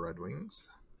for the Red Wings.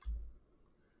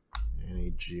 And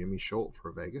a Jimmy Schultz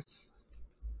for Vegas.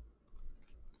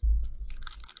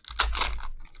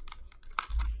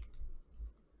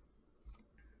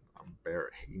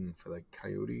 Barrett Hayton for the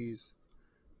Coyotes.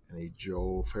 And a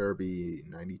Joel Farabee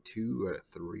 92 at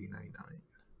 $3.99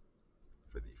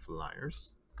 for the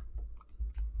Flyers.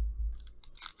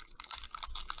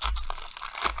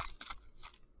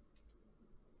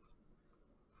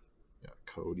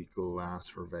 Cody Glass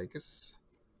for Vegas.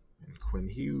 And Quinn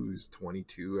Hughes,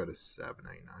 22 out of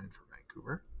 799 for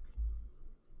Vancouver.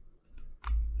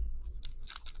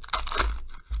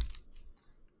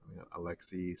 We got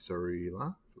Alexei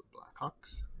Sorila for the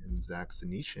Blackhawks. And Zach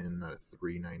Senyshyn out of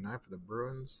 399 for the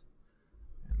Bruins.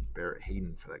 And Barrett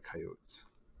Hayden for the Coyotes.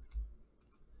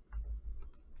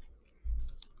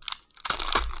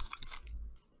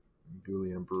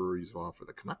 Julian Brewery's-Vaugh for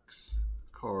the Canucks.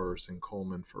 Carson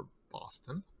Coleman for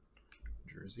Boston.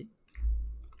 Jersey.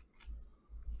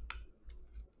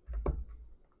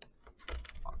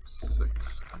 Box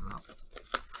 6 coming up.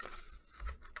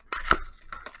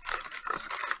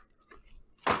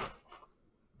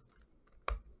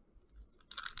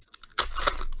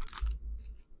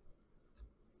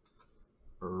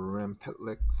 Rem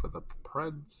Pitlick for the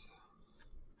Preds.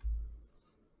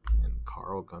 And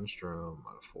Carl Gunstrom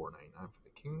out of 499 for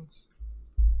the Kings.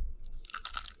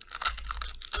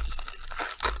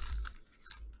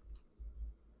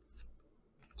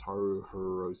 Taru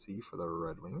Hirose for the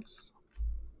Red Wings.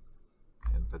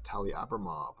 And Vitaly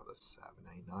Abramov at a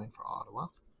 799 for Ottawa.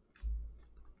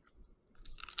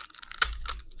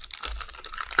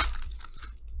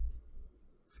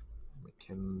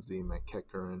 Mackenzie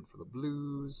McEachern for the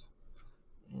Blues.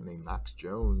 And a Max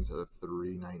Jones at a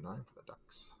 399 for the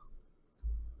Ducks.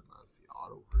 And that's the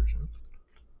auto version.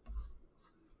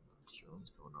 Max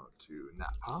Jones going out to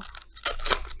Napa.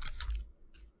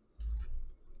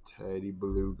 Teddy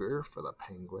Bluger for the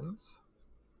Penguins.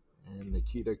 And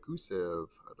Nikita Gusev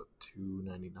at a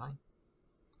 299 from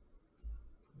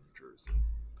New Jersey.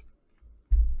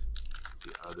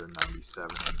 The other 97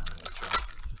 in the NHL.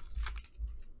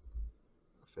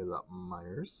 Philip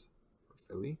Myers for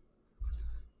Philly.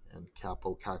 And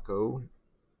Capo Caco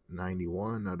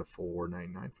 91 out of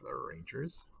 499 for the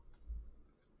Rangers.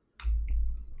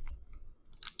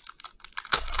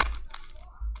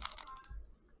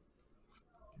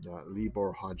 Got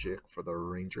Libor Hodgick for the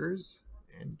Rangers.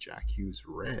 And Jack Hughes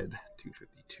red,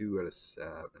 252 out of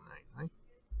 799.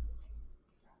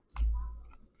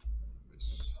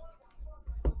 This.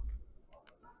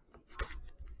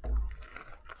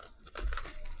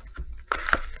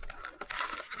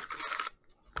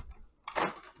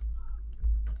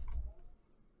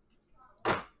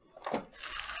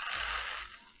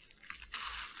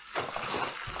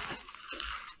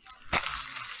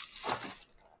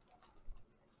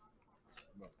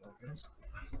 Sorry about that, guys.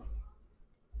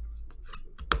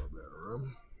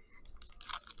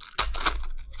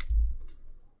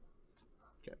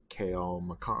 Got Kale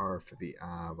McCarr for the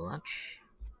Avalanche.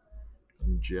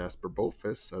 And Jasper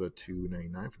Bofus out of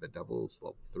 299 for the Devils,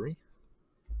 level 3.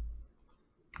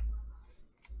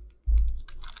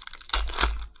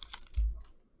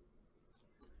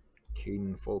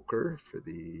 Caden Folker for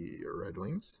the Red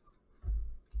Wings.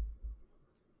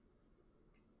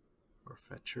 Or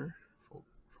Fetcher.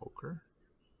 Folker.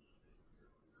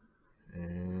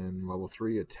 And level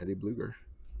 3, a Teddy Bluger.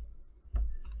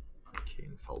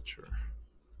 Kane Felcher.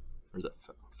 Or is that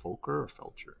Folker or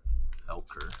Felcher?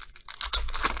 Felker.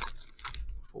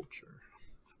 Fulcher.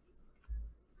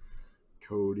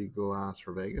 Cody Glass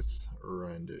for Vegas.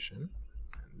 Rendition.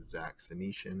 And Zach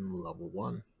Senyshyn, level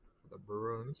 1 for the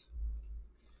Bruins.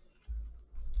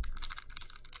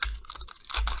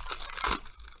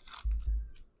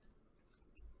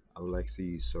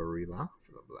 Alexei Sorila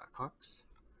for the Blackhawks.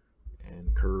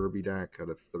 And Kirby Dack out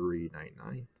of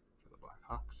 399 for the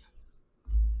Blackhawks.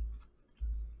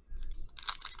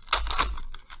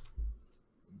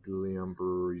 Guillaume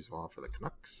Brewery's-Vaugh for the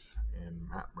Canucks. And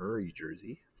Matt Murray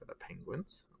jersey for the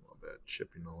Penguins. A little bit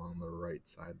chipping along the right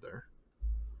side there.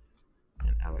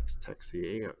 And Alex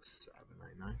Texier out of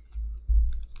 799.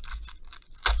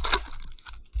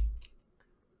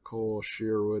 Cole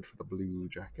Sherwood for the Blue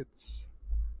Jackets.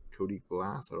 Cody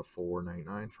Glass out of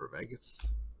 499 for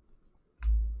Vegas.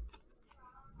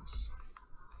 This.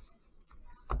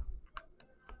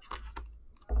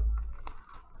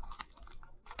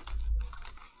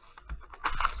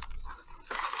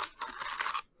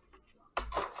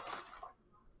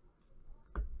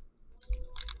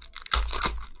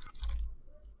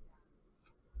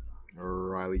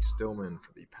 Riley Stillman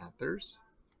for the Panthers.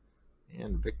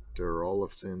 And Victor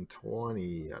Olofsson,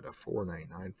 20 out of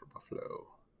 499 for Buffalo.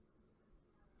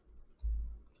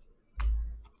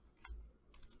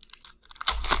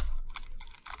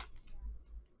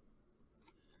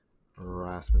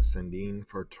 Rasmus Sandin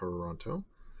for Toronto.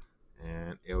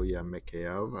 And Ilya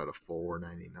Mikheyev out of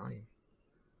 499.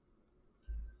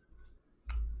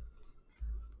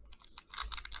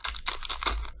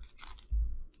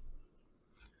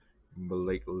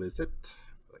 Blake Lizzett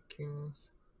for the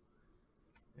Kings.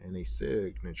 And a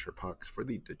signature pucks for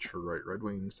the Detroit Red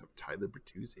Wings of Tyler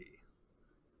Bertuzzi.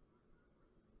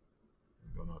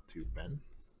 Going out to Ben.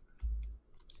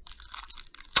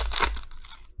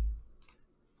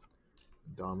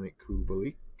 Dominic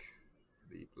Kubalik,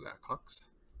 the Blackhawks.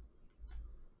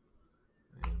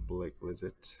 And Blake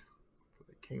Lizzett for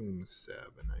the Kings,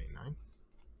 $7.99.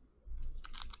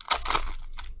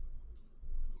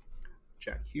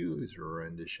 Jack Hughes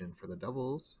rendition for the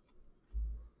Devils.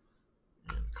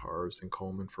 And Carson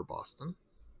Coleman for Boston.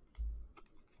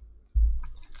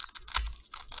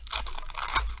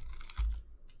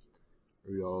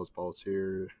 Rudolph's balls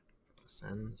here for the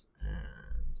Sens.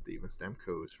 And Steven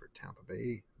Stamkos for Tampa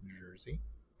Bay, jersey.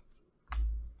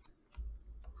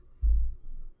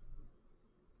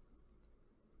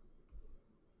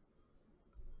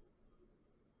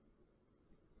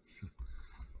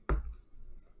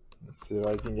 Let's see if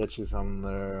I can get you some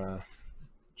there.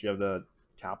 Do you have the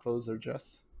Capitals or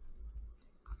Jess?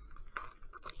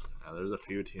 Yeah, there's a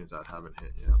few teams that haven't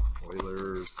hit yet.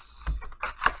 Oilers,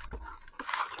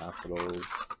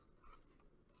 Capitals.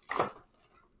 I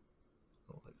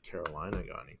don't think Carolina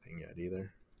got anything yet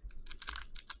either.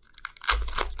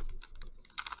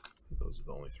 Those are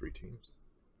the only three teams.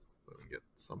 So we can get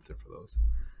something for those.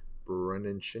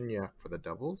 Brendan Shignac for the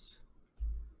Devils.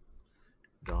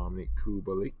 Dominic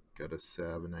Kubalik got a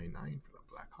 $7.99 for the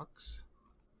Blackhawks.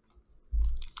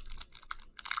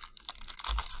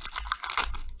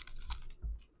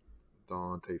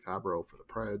 Dante Fabro for the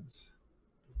Preds.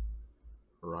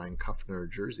 Ryan Kuffner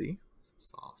jersey. Some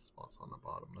soft spots on the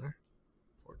bottom there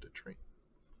for Detroit.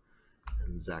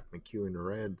 And Zach McEwen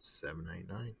red,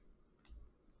 $7.99.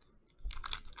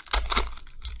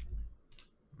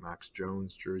 Max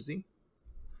Jones jersey.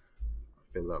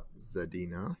 Philip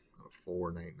Zadina,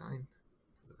 $4.99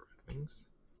 for the Red Wings.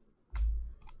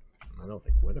 And I don't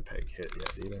think Winnipeg hit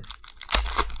yet either.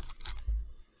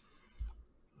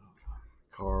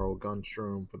 Carl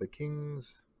Gunstrom for the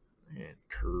Kings. And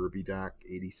Kirby Dack,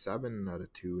 87 out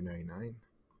of 299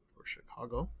 for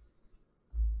Chicago.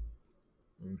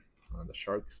 The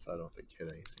Sharks, I don't think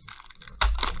hit anything.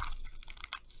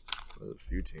 So there's a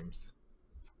few teams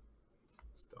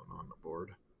still on the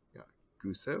board. Got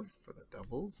Gusev for the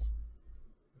Devils.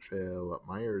 Philip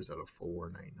Myers out of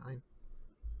 499.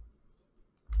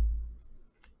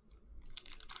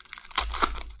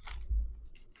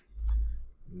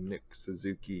 Nick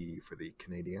Suzuki for the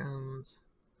Canadiens.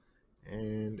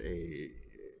 And a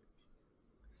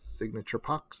signature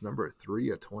pucks number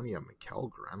 3 of 20 of Mikael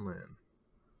Granlund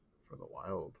for the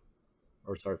Wild.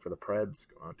 Or sorry, for the Preds.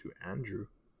 Going on to Andrew.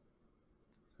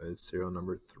 So it's serial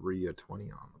number 3 of 20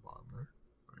 on the bottom there.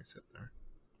 Nice hit there.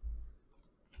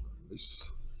 This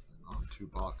on to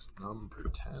box number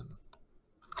 10.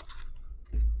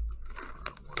 I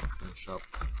want to finish up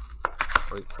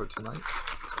right for tonight.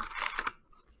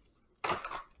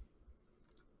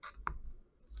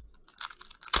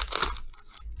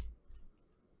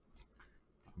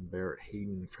 Barrett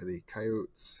Hayden for the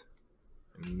Coyotes.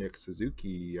 And Nick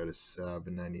Suzuki at a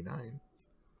 $7.99.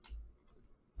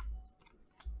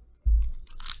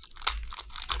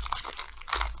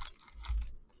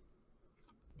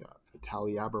 Got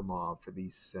Vitaly Abramov for the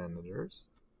Senators.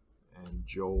 And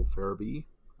Joel Farabee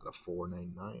at a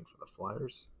 $4.99 for the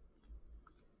Flyers.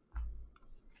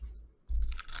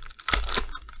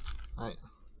 Hi.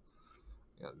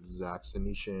 Got Zach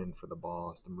Senyshyn for the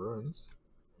Boston Bruins.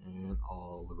 And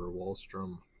Oliver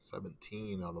Wahlstrom,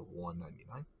 17 out of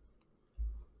 199.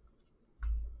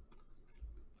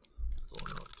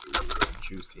 Going up to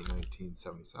Juicy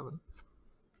 1977.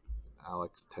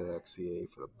 Alex Texier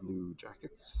for the Blue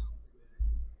Jackets.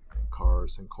 And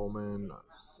Carson Coleman,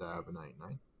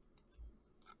 $7.99.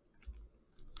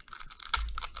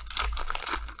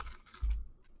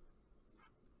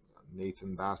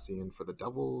 Nathan Bassian for the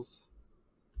Devils.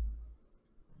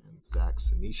 And Zach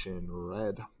Senyshyn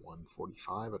red,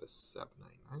 145 at a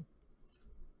 $7.99.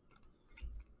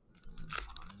 And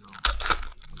final,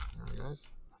 there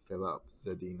guys. Philip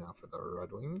Zadina for the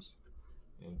Red Wings.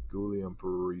 And Guillaume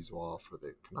Brisebois for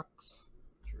the Canucks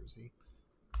jersey.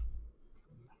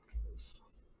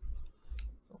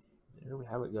 So there we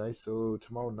have it, guys. So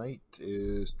tomorrow night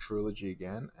is Trilogy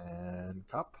again and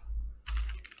Cup.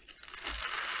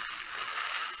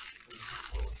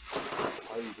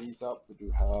 These up. We do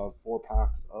have 4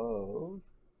 packs of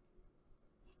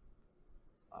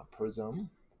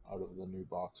Prism out of the new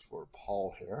box for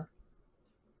Paul here.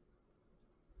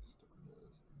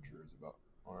 Jersey about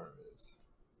where it is.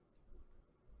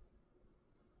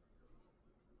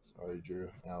 Sorry, Drew.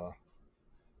 Yeah,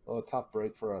 well, a tough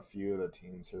break for a few of the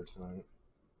teams here tonight.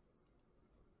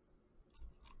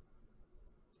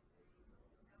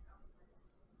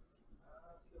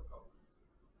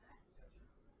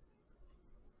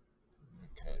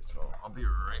 Okay, so I'll be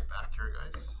right back here,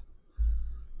 guys.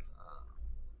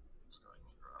 Just going to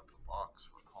grab the box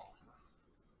for Paul.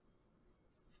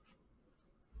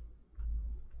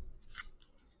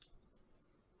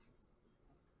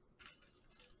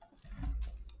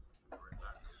 Right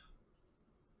back.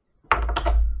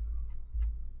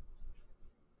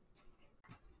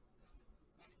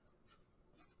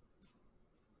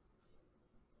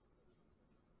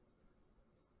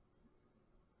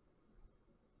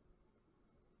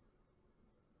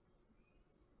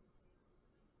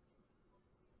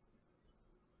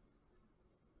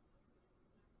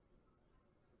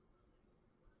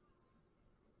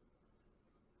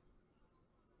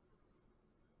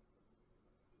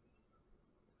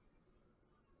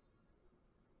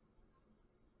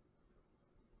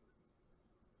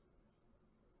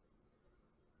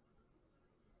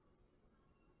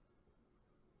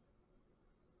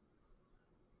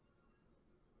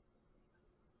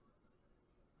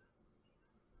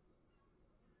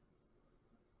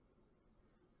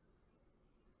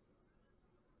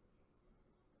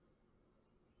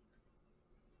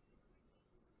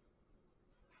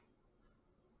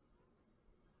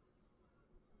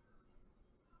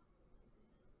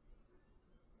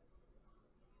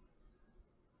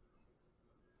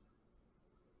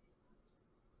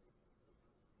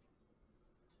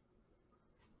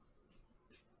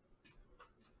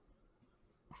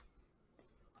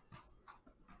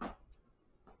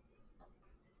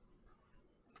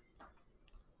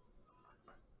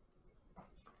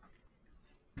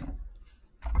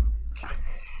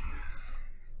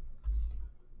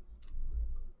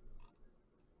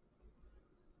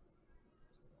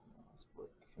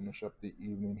 Finish up the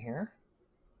evening here.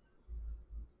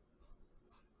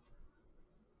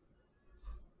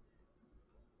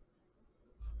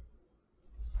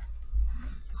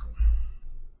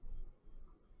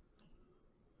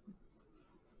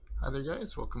 Hi there,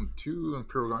 guys. Welcome to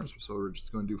Imperial Gardens. So we're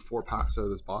just going to do 4 packs out of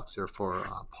this box here for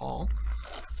Paul.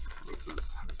 So this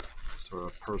is sort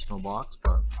of a personal box,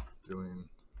 but doing.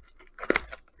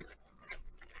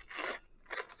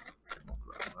 We'll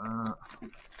grab that.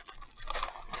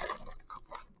 A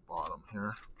couple from the bottom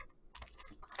here.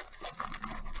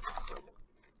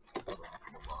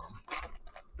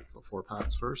 So 4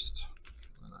 packs first,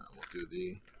 and then we'll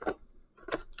do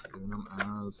doing them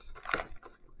as.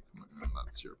 And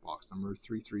that's your box number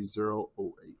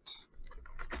 33008.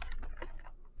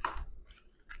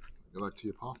 Good luck to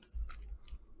you, Paul.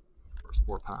 First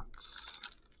 4 packs.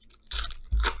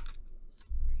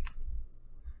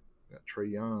 We got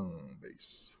Trae Young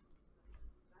base,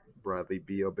 Bradley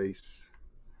Beal base,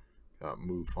 got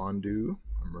Mu Fondue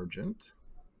emergent,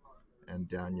 and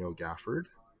Daniel Gafford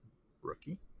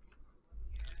rookie.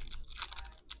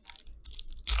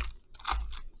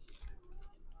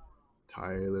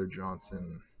 Tyler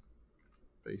Johnson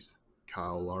base,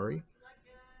 Kyle Lowry.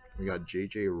 We got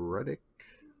JJ Redick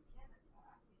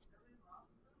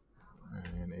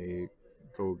and a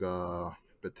Goga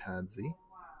Batadze.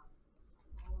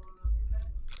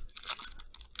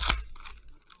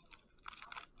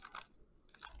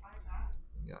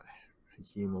 We got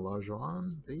Hakeem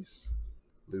Olajuwon base,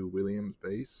 Lou Williams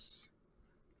base,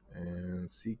 and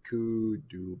Siku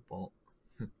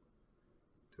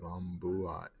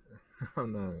Duambua.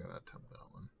 I'm not even gonna attempt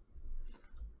that one.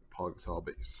 Paul Gasol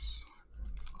base.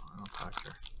 Final pack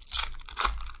here.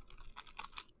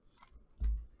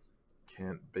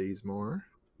 Kent Bazemore,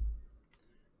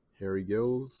 Harry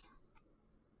Gills,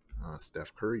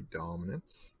 Steph Curry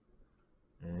dominance,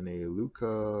 and a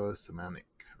Luka Samanik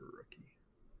rookie.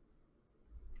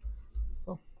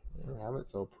 So there we have it.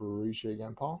 So appreciate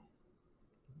again, Paul.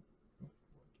 Get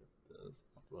this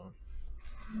upload.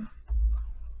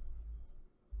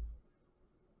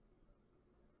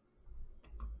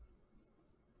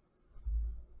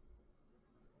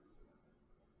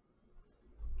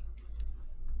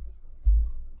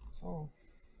 So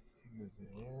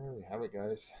there we have it,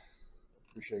 guys.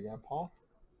 Appreciate again, Paul.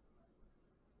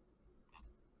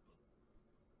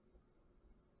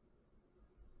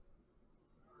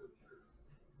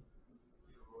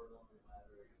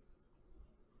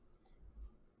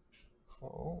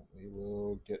 So we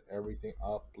will get everything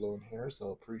uploaded here.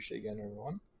 So appreciate again,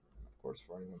 everyone. And of course,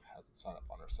 for anyone who hasn't signed up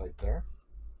on our site there,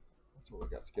 that's what we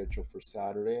got scheduled for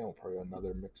Saturday. And we'll probably have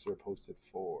another mixer posted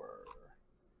for